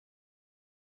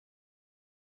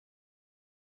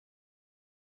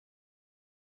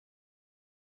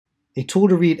A tool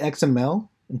to read XML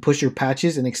and push your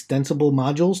patches and extensible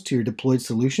modules to your deployed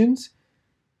solutions?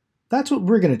 That's what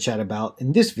we're going to chat about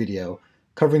in this video,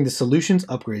 covering the Solutions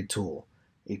Upgrade tool,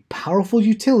 a powerful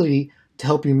utility to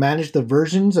help you manage the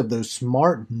versions of those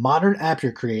smart, modern apps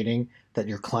you're creating that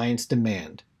your clients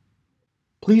demand.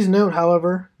 Please note,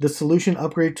 however, the Solution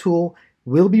Upgrade tool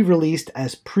will be released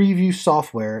as preview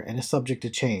software and is subject to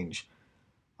change.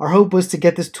 Our hope was to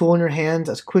get this tool in your hands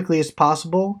as quickly as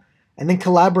possible and then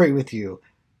collaborate with you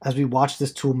as we watch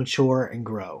this tool mature and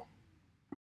grow.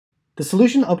 The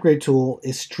Solution Upgrade tool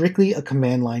is strictly a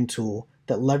command line tool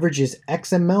that leverages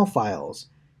XML files,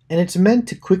 and it's meant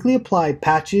to quickly apply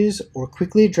patches or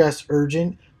quickly address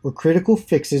urgent or critical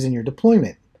fixes in your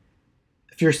deployment.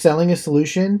 If you're selling a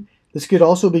solution, this could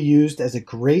also be used as a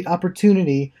great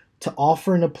opportunity to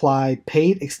offer and apply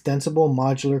paid extensible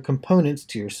modular components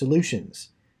to your solutions.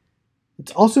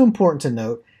 It's also important to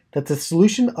note that the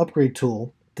Solution Upgrade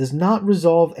tool does not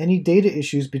resolve any data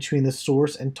issues between the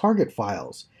source and target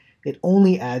files. It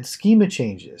only adds schema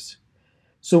changes.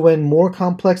 So when more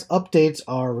complex updates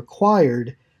are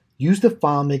required, use the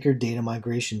FileMaker data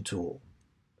migration tool.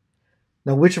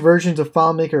 Now, which versions of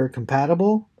FileMaker are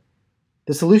compatible?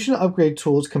 The Solution Upgrade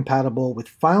tool is compatible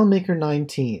with FileMaker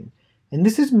 19, and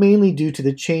this is mainly due to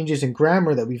the changes in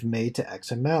grammar that we've made to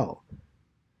XML.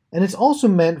 And it's also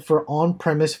meant for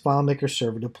on-premise FileMaker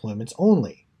server deployments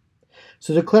only.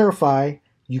 So to clarify,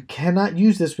 you cannot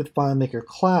use this with FileMaker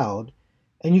Cloud,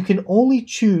 and you can only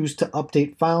choose to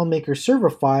update FileMaker server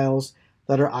files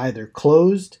that are either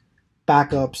closed,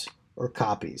 backups, or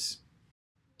copies.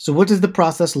 So what does the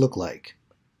process look like?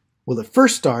 Well, it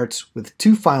first starts with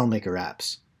two FileMaker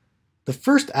apps. The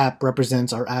first app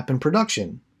represents our app in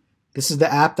production. This is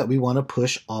the app that we want to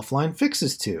push offline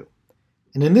fixes to.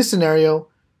 And in this scenario,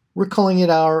 we're calling it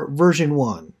our version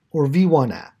 1 or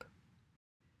V1 app.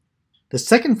 The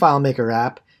second FileMaker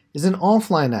app is an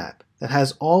offline app that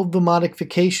has all of the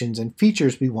modifications and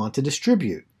features we want to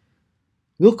distribute.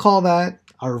 We'll call that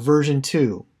our version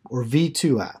 2 or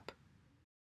V2 app.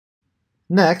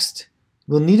 Next,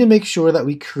 we'll need to make sure that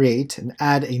we create and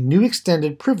add a new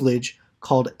extended privilege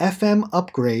called FM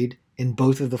Upgrade in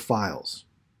both of the files.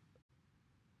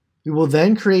 We will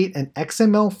then create an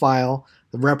XML file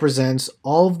that represents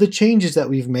all of the changes that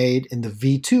we've made in the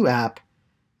V2 app,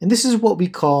 and this is what we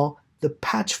call the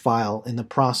patch file in the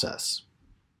process.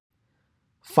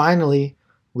 Finally,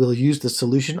 we'll use the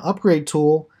Solution Upgrade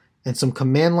tool and some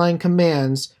command line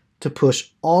commands to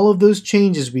push all of those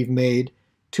changes we've made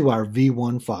to our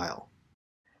V1 file.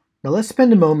 Now let's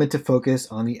spend a moment to focus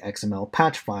on the XML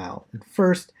patch file. And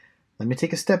first, let me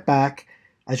take a step back.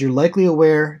 As you're likely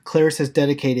aware, Claris has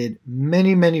dedicated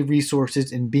many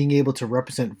resources in being able to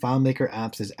represent FileMaker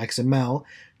apps as XML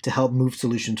to help move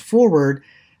solutions forward,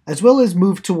 as well as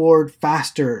move toward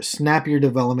faster, snappier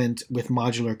development with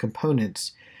modular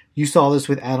components. You saw this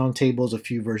with add-on tables a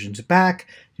few versions back.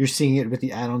 You're seeing it with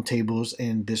the add-on tables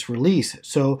in this release.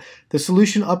 So the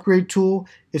Solution Upgrade tool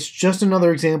is just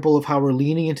another example of how we're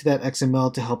leaning into that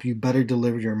XML to help you better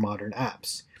deliver your modern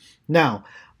apps. Now,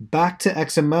 back to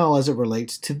XML as it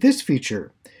relates to this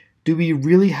feature. Do we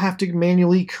really have to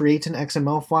manually create an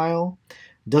XML file?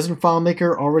 Doesn't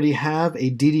FileMaker already have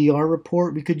a DDR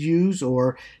report we could use,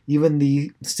 or even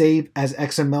the save as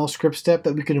XML script step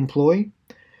that we could employ?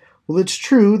 Well, it's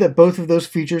true that both of those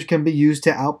features can be used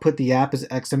to output the app as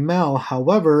XML.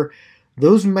 However,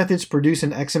 those methods produce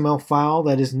an XML file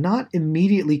that is not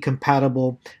immediately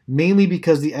compatible, mainly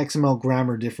because the XML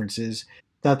grammar differences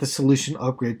that the Solution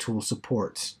Upgrade tool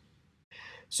supports.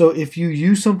 So if you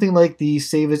use something like the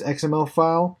Save as XML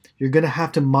file, you're going to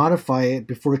have to modify it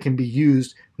before it can be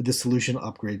used with the Solution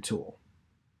Upgrade tool.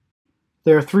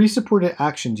 There are three supported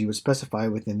actions you would specify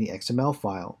within the XML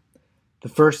file. The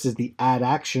first is the add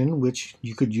action, which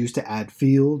you could use to add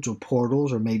fields or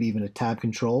portals or maybe even a tab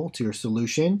control to your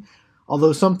solution,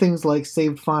 although some things like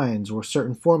saved finds or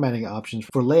certain formatting options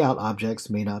for layout objects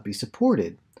may not be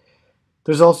supported.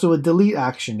 There's also a delete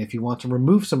action if you want to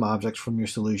remove some objects from your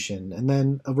solution, and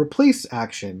then a replace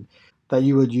action that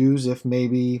you would use if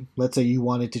maybe, let's say you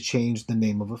wanted to change the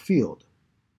name of a field.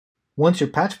 Once your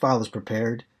patch file is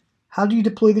prepared, how do you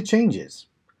deploy the changes?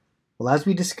 Well, as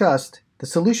we discussed, the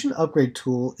Solution Upgrade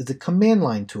tool is a command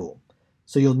line tool,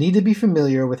 so you'll need to be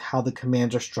familiar with how the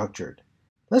commands are structured.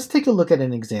 Let's take a look at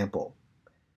an example.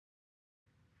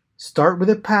 Start with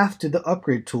a path to the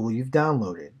upgrade tool you've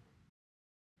downloaded.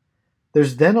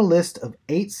 There's then a list of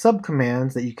 8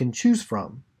 subcommands that you can choose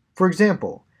from. For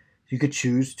example, you could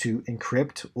choose to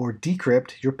encrypt or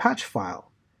decrypt your patch file,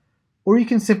 or you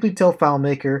can simply tell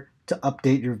FileMaker to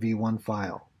update your V1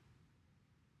 file.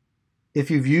 If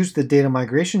you've used the data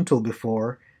migration tool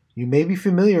before, You may be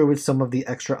familiar with some of the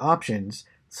extra options,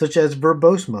 such as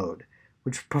verbose mode,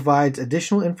 which provides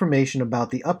additional information about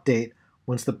the update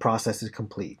once the process is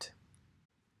complete.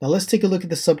 Now let's take a look at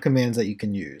the subcommands that you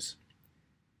can use.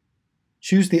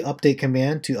 Choose the update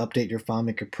command to update your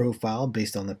FileMaker profile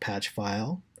based on the patch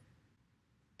file.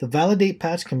 The validate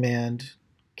patch command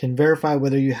can verify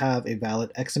whether you have a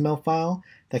valid XML file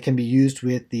that can be used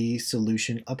with the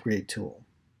solution upgrade tool.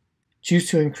 Choose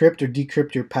to encrypt or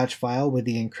decrypt your patch file with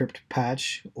the encrypt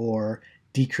patch or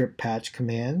decrypt patch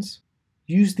commands.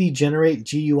 Use the generate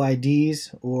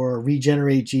GUIDs or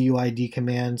regenerate GUID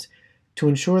commands to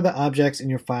ensure the objects in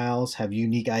your files have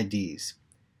unique IDs.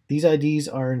 These IDs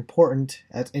are important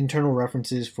as internal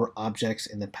references for objects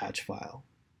in the patch file.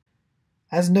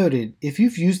 As noted, if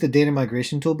you've used the data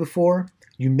migration tool before,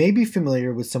 you may be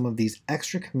familiar with some of these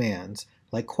extra commands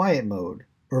like quiet mode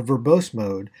or verbose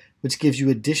mode, which gives you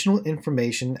additional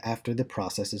information after the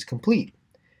process is complete.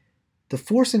 The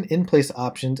force and in-place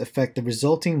options affect the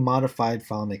resulting modified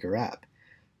FileMaker app.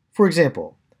 For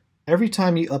example, every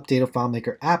time you update a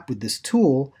FileMaker app with this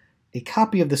tool, a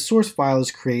copy of the source file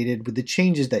is created with the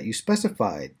changes that you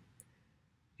specified.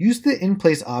 Use the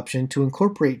in-place option to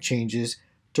incorporate changes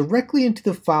directly into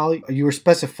the file you are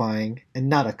specifying and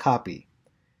not a copy.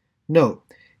 Note,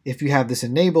 if you have this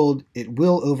enabled, it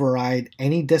will override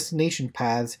any destination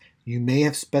paths you may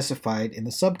have specified in the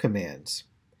subcommands.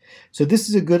 So this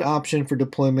is a good option for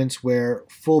deployments where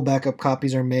full backup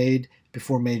copies are made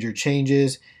before major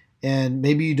changes, and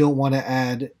maybe you don't want to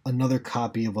add another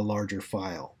copy of a larger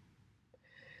file.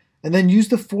 And then use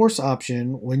the force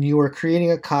option when you are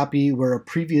creating a copy where a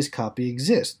previous copy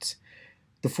exists.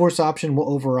 The force option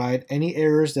will override any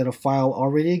errors that a file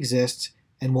already exists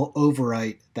and will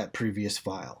overwrite that previous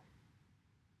file.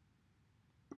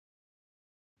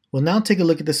 We'll now take a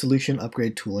look at the solution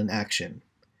upgrade tool in action.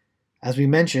 As we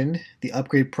mentioned, the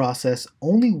upgrade process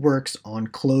only works on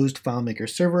closed FileMaker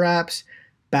server apps,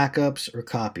 backups, or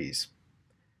copies.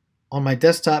 On my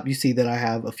desktop, you see that I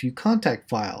have a few contact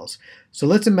files. So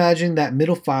let's imagine that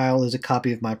middle file is a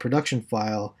copy of my production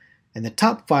file, and the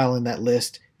top file in that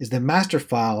list is the master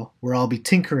file where I'll be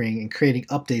tinkering and creating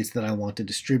updates that I want to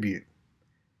distribute.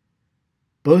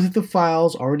 Both of the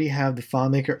files already have the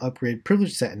FileMaker upgrade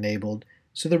privilege set enabled,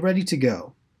 so they're ready to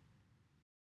go.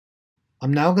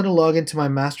 I'm now going to log into my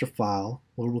master file,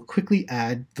 where we'll quickly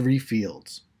add 3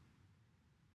 fields.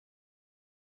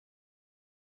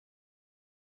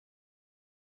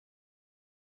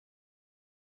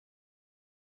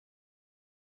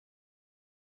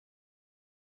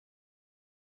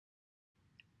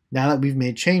 Now that we've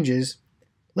made changes,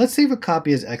 let's save a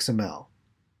copy as XML.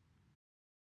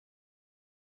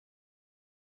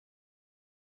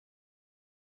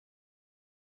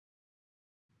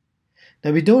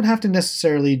 Now we don't have to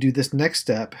necessarily do this next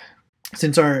step,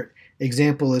 since our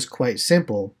example is quite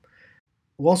simple.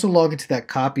 We'll also log into that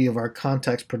copy of our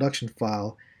context production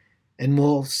file, and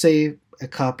we'll save a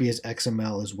copy as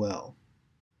XML as well.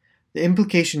 The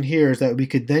implication here is that we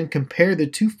could then compare the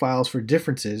 2 files for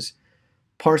differences,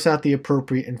 parse out the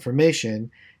appropriate information,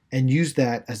 and use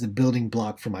that as the building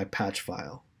block for my patch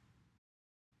file.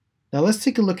 Now let's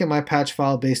take a look at my patch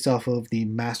file based off of the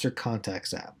master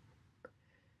contacts app.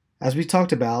 As we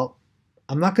talked about,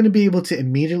 I'm not going to be able to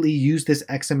immediately use this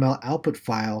XML output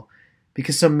file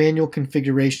because some manual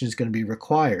configuration is going to be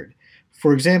required.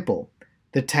 For example,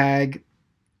 the tag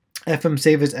FM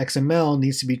save as XML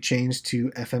needs to be changed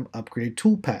to FM upgrade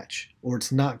tool patch, or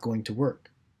it's not going to work.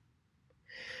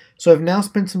 So I've now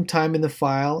spent some time in the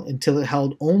file until it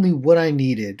held only what I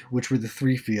needed, which were the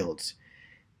 3 fields.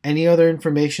 Any other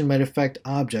information might affect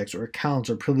objects or accounts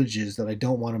or privileges that I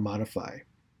don't want to modify.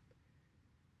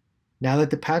 Now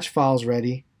that the patch file is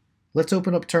ready, let's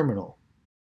open up Terminal.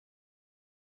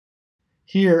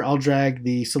 Here I'll drag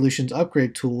the Solutions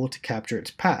Upgrade tool to capture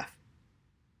its path.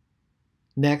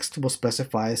 Next, we'll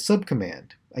specify a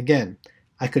subcommand. Again,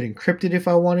 I could encrypt it if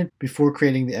I wanted. Before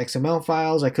creating the XML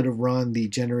files, I could have run the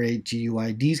generate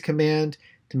GUIDs command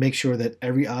to make sure that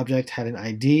every object had an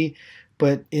ID.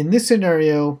 But in this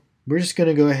scenario, we're just going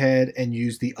to go ahead and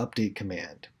use the update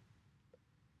command.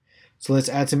 So let's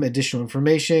add some additional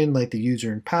information like the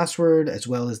user and password, as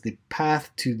well as the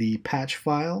path to the patch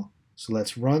file. So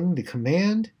let's run the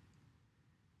command,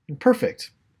 and perfect,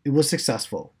 it was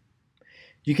successful.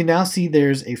 You can now see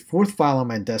there's a 4th file on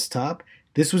my desktop.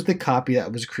 This was the copy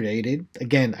that was created.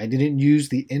 Again, I didn't use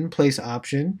the in-place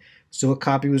option, so a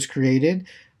copy was created.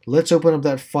 Let's open up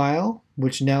that file,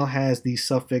 which now has the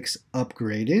suffix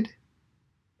upgraded.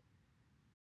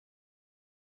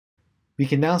 We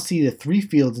can now see the 3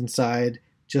 fields inside,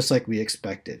 just like we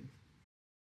expected.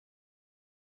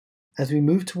 As we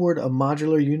move toward a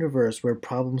modular universe where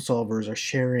problem solvers are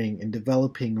sharing and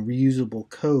developing reusable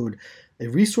code, a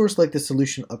resource like the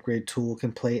Solution Upgrade tool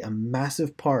can play a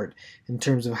massive part in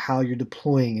terms of how you're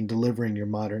deploying and delivering your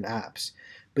modern apps.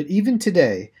 But even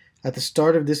today, at the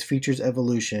start of this feature's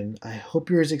evolution, I hope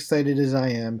you're as excited as I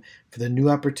am for the new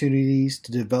opportunities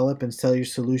to develop and sell your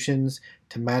solutions,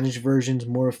 to manage versions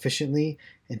more efficiently,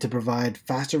 and to provide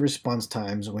faster response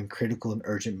times when critical and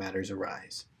urgent matters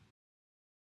arise.